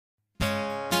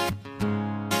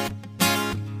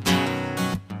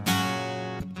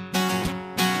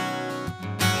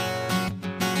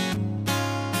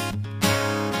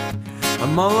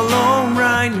I'm all alone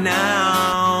right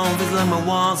now. Feels like my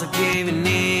walls are caving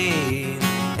in,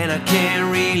 and I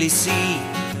can't really see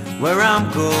where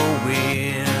I'm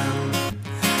going.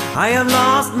 I have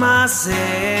lost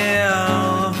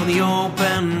myself on the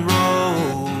open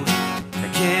road. I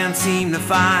can't seem to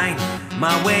find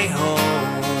my way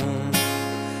home,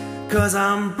 'cause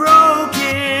I'm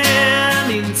broken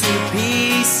into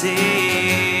pieces,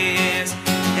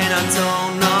 and I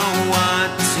don't know what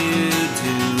to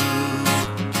do.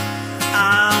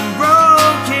 I'm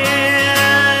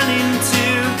broken into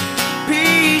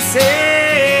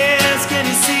pieces. Can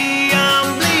you see I'm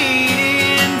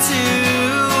bleeding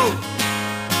too?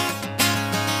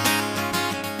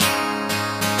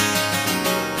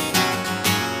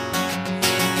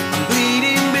 I'm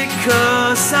bleeding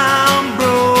because I'm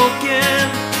broken.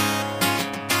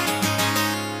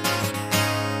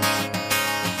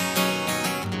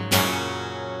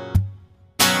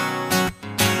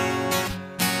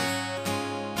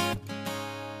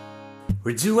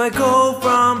 Where do I go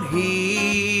from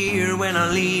here when I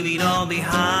leave it all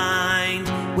behind?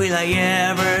 Will I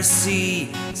ever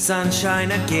see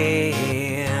sunshine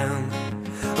again?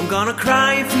 I'm gonna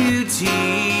cry a few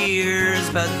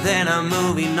tears, but then I'm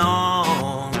moving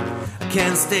on. I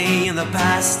can't stay in the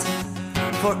past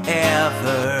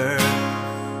forever.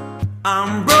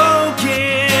 I'm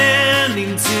broken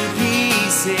into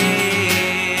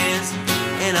pieces,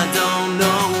 and I don't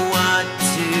know what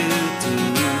to do.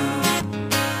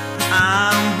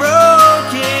 I'm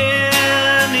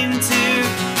broken into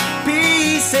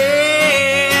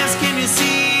pieces. Can you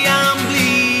see I'm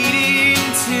bleeding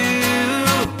too?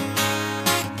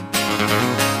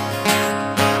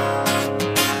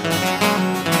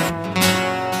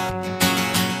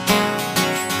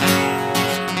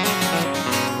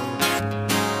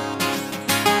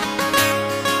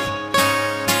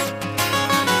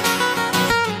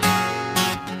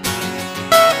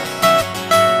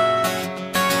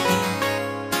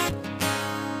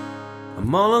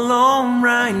 I'm all alone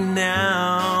right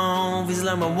now. Feels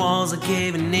like my walls are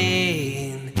caving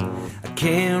in. I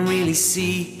can't really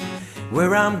see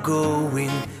where I'm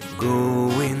going,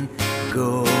 going,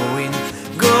 going,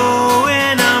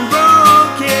 going. I'm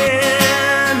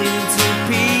broken into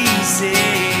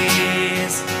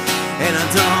pieces, and I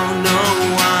don't know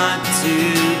what to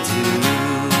do.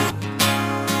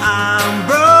 I'm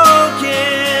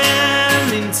broken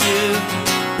into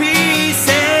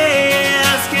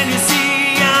pieces. Can you see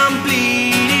I'm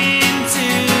bleeding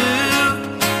too?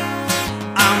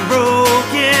 I'm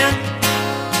broken,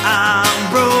 I'm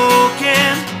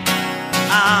broken,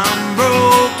 I'm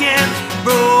broken,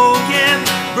 broken,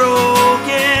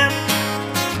 broken.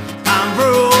 I'm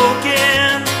broken,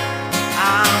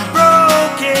 I'm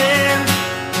broken,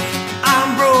 I'm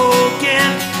broken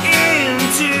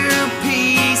into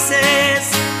pieces.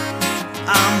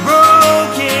 I'm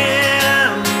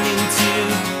broken into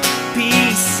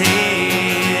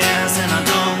pieces, and I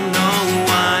don't know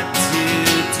what to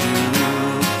do.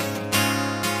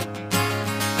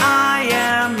 I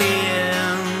am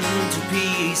into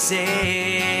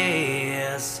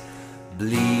pieces,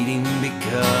 bleeding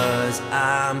because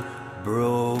I'm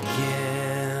broken.